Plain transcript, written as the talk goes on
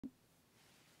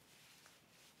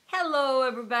Hello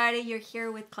everybody, you're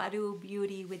here with PEAU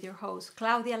Beauty with your host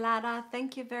Claudia Lara.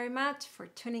 Thank you very much for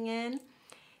tuning in.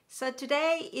 So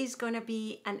today is going to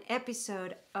be an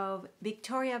episode of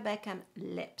Victoria Beckham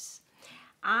lips.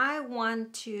 I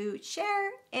want to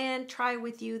share and try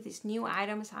with you these new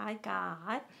items I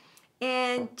got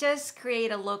and just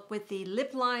create a look with the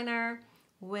lip liner,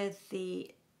 with the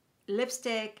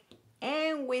lipstick,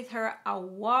 and with her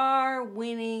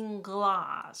award-winning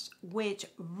gloss, which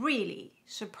really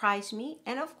surprised me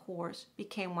and of course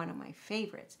became one of my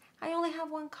favorites. I only have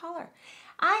one color.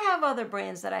 I have other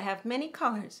brands that I have many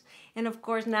colors, and of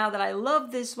course now that I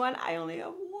love this one, I only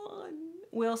have one.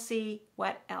 We'll see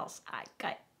what else I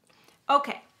got.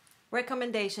 Okay,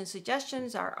 recommendations,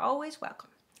 suggestions are always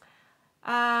welcome.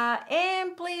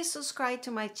 And please subscribe to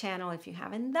my channel if you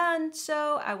haven't done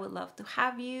so. I would love to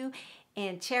have you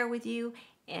and share with you,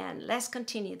 and let's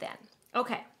continue then.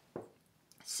 Okay,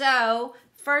 so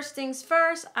first things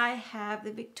first, I have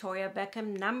the Victoria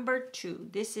Beckham number 2.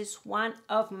 This is one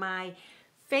of my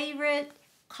favorite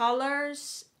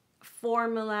colors,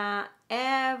 formula,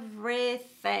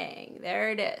 everything. There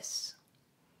it is.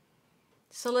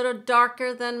 It's a little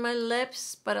darker than my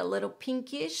lips, but a little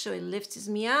pinkish, so it lifts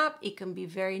me up. It can be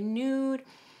very nude,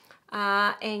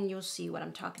 and you'll see what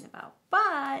I'm talking about.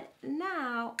 But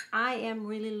now I am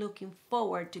really looking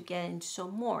forward to getting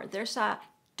some more. There's a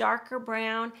darker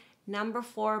brown, number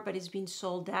 4, but it's been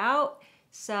sold out.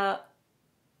 So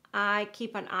I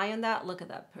keep an eye on that. Look at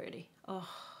that pretty. Oh.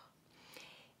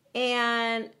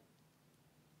 And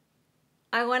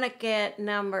I want to get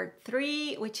number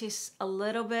 3, which is a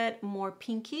little bit more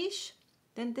pinkish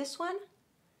than this one.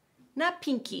 Not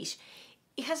pinkish.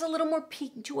 It has a little more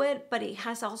pink to it, but it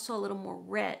has also a little more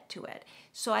red to it.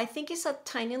 So I think it's a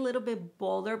tiny little bit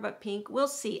bolder, but pink. We'll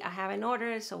see. I haven't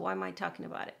ordered it, so why am I talking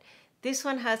about it? This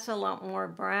one has a lot more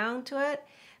brown to it,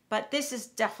 but this is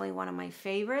definitely one of my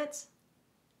favorites.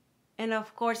 And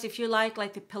of course, if you like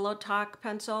the Pillow Talk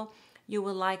pencil, you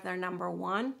will like their number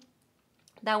 1.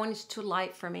 That one is too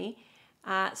light for me.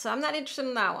 So I'm not interested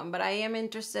in that one, but I am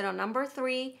interested on number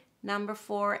 3, number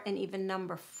 4, and even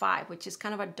number 5, which is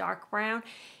kind of a dark brown.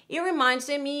 It reminds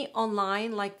me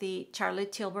online like the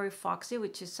Charlotte Tilbury Foxy,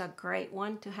 which is a great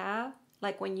one to have.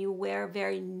 Like when you wear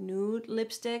very nude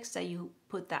lipsticks that you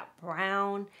put that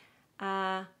brown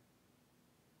line,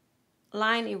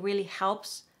 it really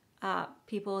helps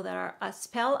people that are as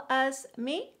pale as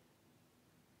me.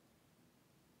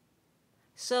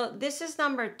 So this is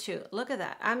number 2. Look at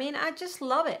that. I mean, I just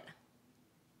love it.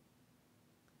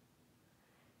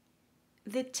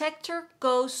 The texture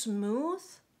goes smooth.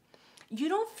 You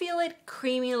don't feel it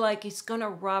creamy like it's gonna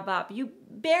rub up. You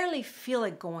barely feel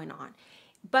it going on,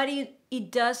 but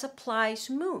it does apply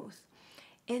smooth.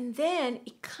 And then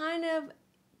it kind of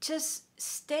just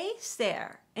stays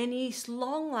there and it's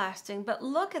long lasting. But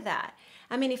look at that.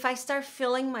 I mean, if I start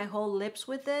filling my whole lips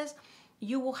with this,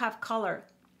 you will have color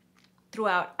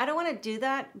throughout. I don't want to do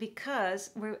that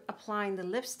because we're applying the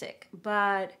lipstick,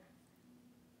 but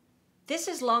this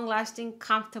is long lasting,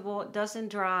 comfortable, it doesn't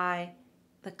dry,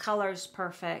 the color is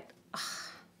perfect.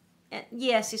 And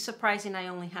yes, it's surprising I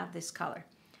only have this color.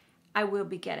 I will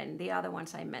be getting the other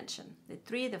ones I mentioned, the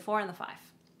 3, the 4, and the 5,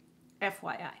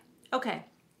 FYI. Okay,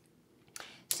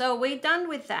 so we're done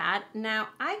with that. Now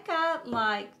I got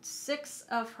like 6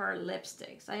 of her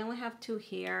lipsticks. I only have 2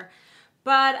 here,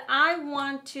 but I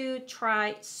want to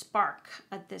try Spark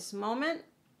at this moment.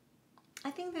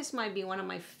 I think this might be one of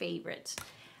my favorites.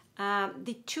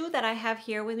 The 2 that I have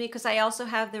here with me, because I also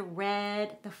have the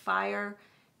red, the fire,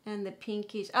 and the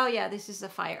pinkish. Oh yeah, this is the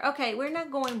fire. Okay, we're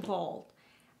not going bold.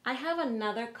 I have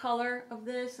another color of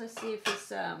this. Let's see if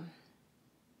it's,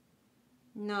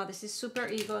 no, this is Super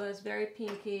Ego. That's very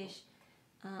pinkish.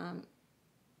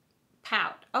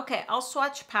 Pout. Okay, I'll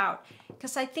swatch Pout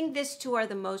because I think these 2 are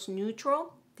the most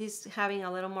neutral. This having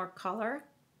a little more color.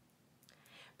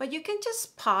 But you can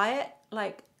just paw it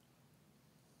like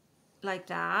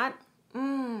that.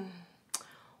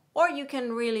 Or you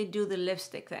can really do the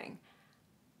lipstick thing.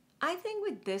 I think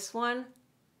with this one,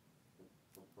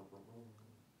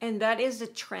 and that is the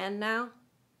trend now.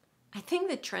 I think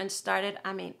the trend started,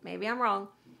 I mean, maybe I'm wrong,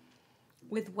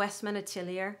 with Westman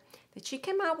Atelier, that she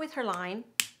came out with her line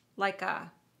like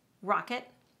a rocket.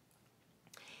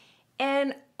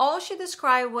 And all she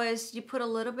described was you put a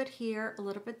little bit here, a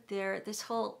little bit there, this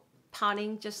whole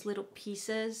pounding just little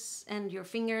pieces, and your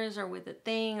fingers are with the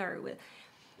thing or with...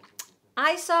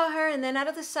 I saw her, and then out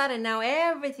of the sudden, now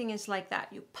everything is like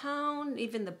that. You pound,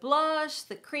 even the blush,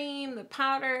 the cream, the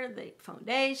powder, the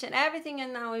foundation, everything,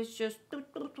 and now it's just...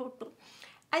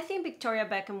 I think Victoria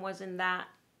Beckham was in that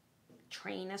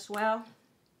train as well.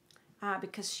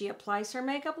 because she applies her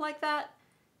makeup like that.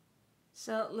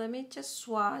 So let me just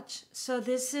swatch. So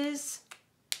this is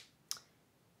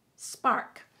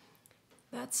Spark.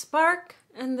 That's Spark,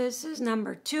 and this is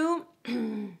number 2.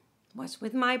 What's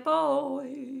with my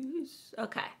boys?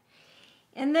 Okay.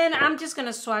 And then I'm just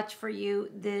gonna swatch for you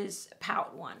this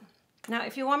Pout one. Now,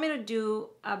 if you want me to do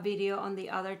a video on the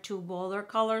other 2 bolder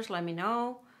colors, let me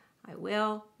know. I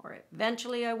will, or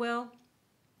eventually I will.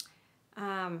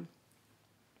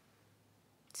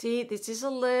 See, this is a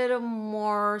little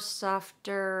more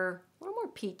softer, a little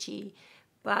more peachy,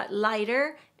 but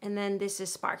lighter. And then this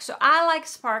is Spark. So I like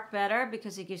Spark better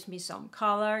because it gives me some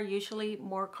color. Usually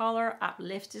more color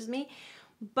uplifts me.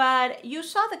 But you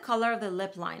saw the color of the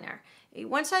lip liner.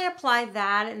 Once I apply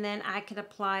that, and then I can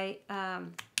apply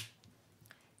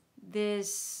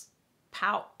this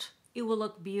Pout, it will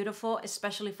look beautiful,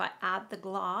 especially if I add the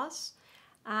gloss.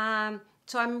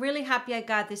 So I'm really happy I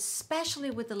got this,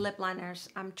 especially with the lip liners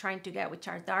I'm trying to get, which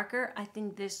are darker. I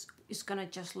think this is gonna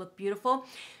just look beautiful,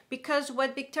 because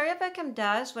what Victoria Beckham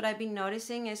does, what I've been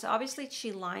noticing, is obviously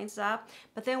she lines up,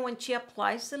 but then when she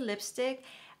applies the lipstick,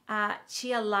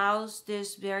 she allows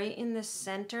this very in the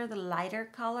center, the lighter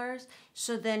colors,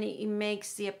 so then it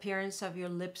makes the appearance of your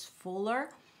lips fuller.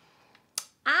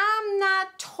 I'm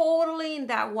not totally in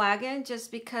that wagon,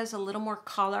 just because a little more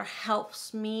color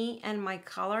helps me and my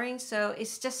coloring. So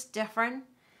it's just different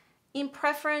in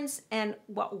preference and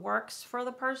what works for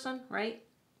the person, right?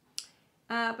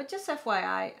 But just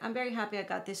FYI, I'm very happy I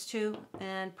got this too,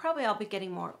 and probably I'll be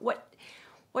getting more.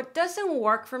 What doesn't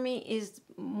work for me is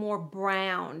more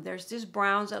brown. There's these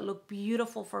browns that look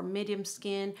beautiful for medium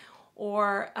skin,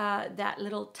 or that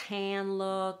little tan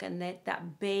look, and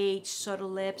that beige sort of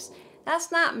lips.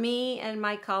 That's not me and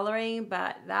my coloring,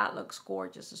 but that looks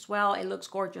gorgeous as well. It looks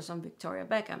gorgeous on Victoria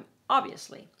Beckham,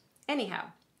 obviously. Anyhow,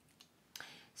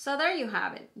 so there you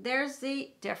have it. There's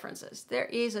the differences. There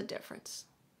is a difference.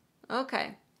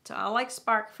 Okay, so I like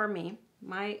Spark for me.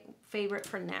 My favorite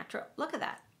for natural. Look at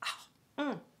that.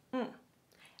 Oh,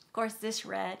 Of course, this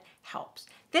red helps.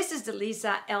 This is the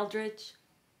Lisa Eldridge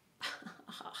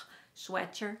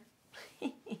sweatshirt.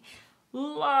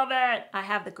 Love it. I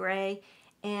have the gray,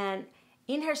 and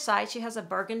in her side she has a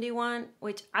burgundy one,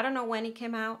 which I don't know when it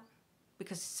came out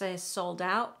because it says sold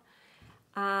out,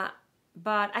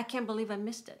 but I can't believe I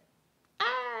missed it.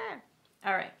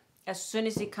 All right, as soon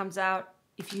as it comes out,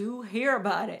 if you hear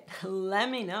about it, let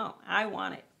me know. I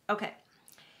want it. Okay,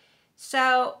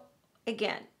 so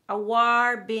again, a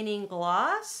War Beanie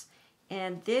gloss,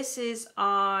 and this is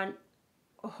on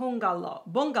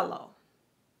Bungalow.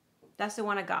 That's the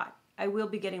one I got. I will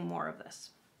be getting more of this.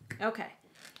 Okay,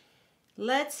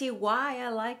 let's see why I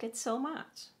like it so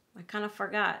much. I kind of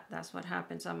forgot. That's what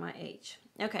happens on my age.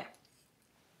 Okay,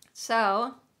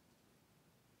 so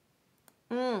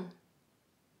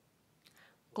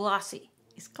glossy.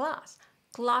 It's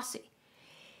glossy.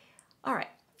 All right,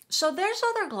 so there's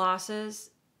other glosses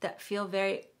that feel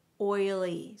very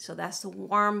oily. So that's the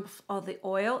warmth of the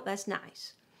oil. That's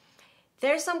nice.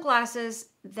 There's some glosses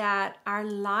that are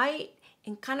light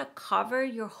and kind of cover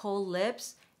your whole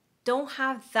lips, don't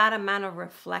have that amount of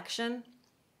reflection.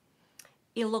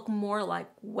 It look more like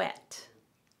wet,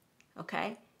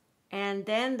 okay? And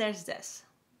then there's this.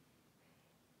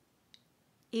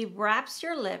 It wraps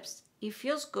your lips. It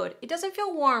feels good. It doesn't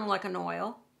feel warm like an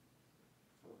oil,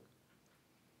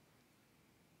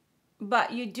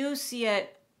 but you do see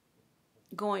it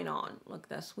going on. Look,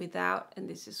 that's without, and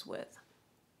this is with.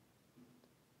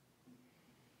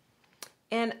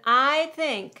 And I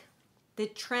think the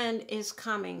trend is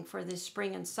coming for this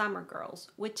spring and summer, girls,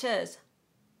 which is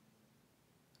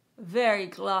very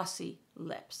glossy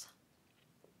lips.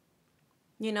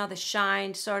 You know, the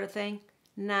shine sort of thing,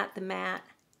 not the matte.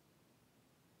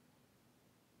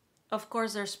 Of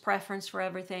course, there's preference for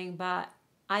everything, but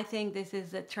I think this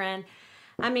is the trend.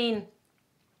 I mean,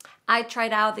 I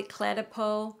tried out the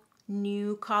PEAU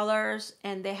new colors,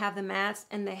 and they have the mattes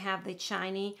and they have the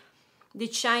shiny.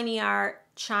 The shiny are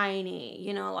shiny,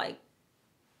 you know, like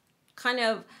kind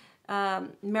of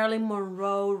Marilyn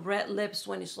Monroe red lips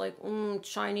when it's like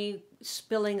shiny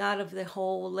spilling out of the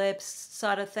whole lips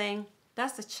sort of thing.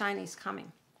 That's the Chinese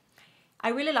coming. I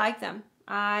really like them.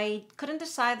 I couldn't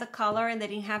decide the color, and they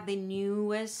didn't have the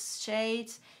newest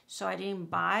shades, so I didn't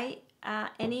buy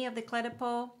any of the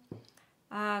PEAU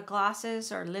glosses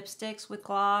or lipsticks with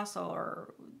gloss,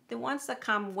 or the ones that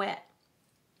come wet.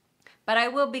 But I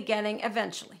will be getting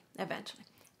eventually.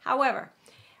 However,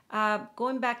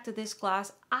 going back to this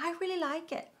gloss, I really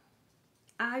like it.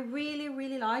 I really,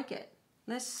 really like it.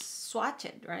 Let's swatch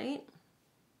it, right?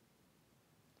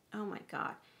 Oh my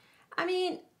God. I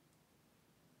mean,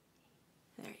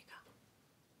 there you go.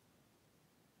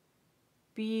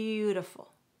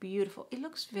 Beautiful, beautiful. It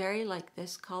looks very like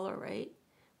this color, right?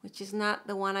 Which is not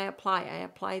the one I apply. I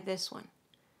apply this one.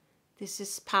 This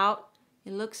is Pout.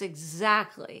 It looks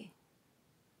exactly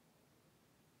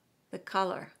the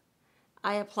color.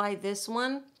 I apply this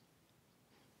one,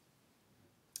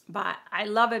 but I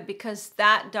love it because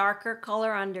that darker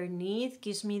color underneath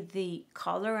gives me the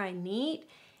color I need,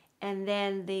 and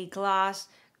then the gloss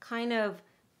kind of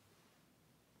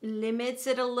limits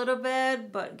it a little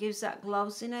bit, but gives that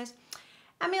glossiness.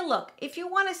 I mean, look, if you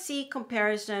want to see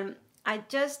comparison, I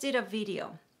just did a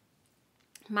video,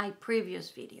 my previous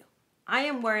video. I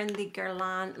am wearing the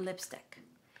Guerlain lipstick,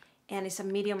 and it's a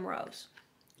medium rose.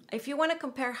 If you want to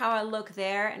compare how I look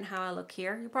there and how I look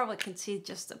here, you probably can see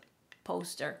just the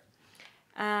poster.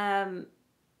 Oh,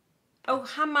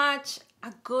 how much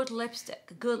a good lipstick,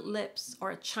 a good lips, or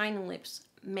a shining lips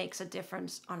makes a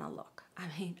difference on a look. I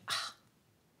mean,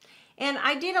 And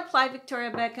I did apply Victoria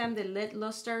Beckham, the lid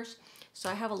lusters, so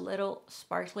I have a little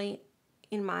sparkly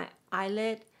in my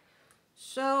eyelid.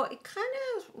 So it kind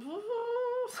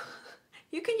of,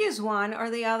 you can use one or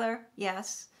the other,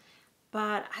 yes,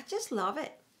 but I just love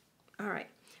it. All right,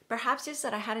 perhaps it's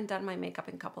that I hadn't done my makeup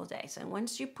in a couple of days, and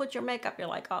once you put your makeup, you're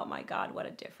like, oh my God, what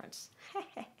a difference.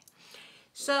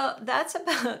 So that's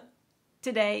about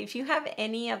today. If you have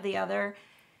any of the other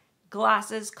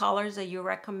glosses, colors that you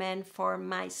recommend for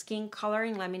my skin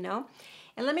coloring, let me know.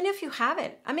 And let me know if you have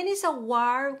it. I mean, it's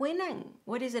award-winning.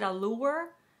 What is it, Allure?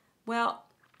 Well,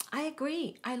 I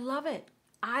agree. I love it.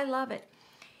 I love it.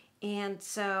 And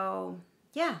so,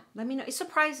 yeah, let me know. It's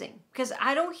surprising because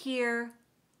I don't hear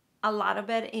a lot of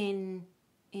it in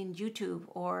YouTube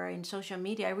or in social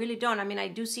media. I really don't. I mean, I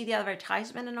do see the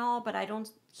advertisement and all, but I don't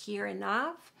hear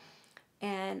enough.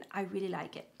 And I really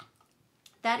like it.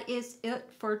 That is it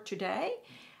for today.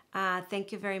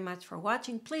 Thank you very much for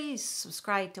watching. Please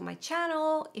subscribe to my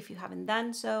channel if you haven't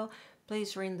done so.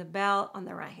 Please ring the bell on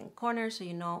the right hand corner so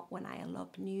you know when I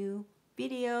upload new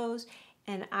videos.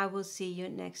 And I will see you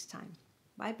next time.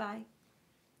 Bye bye.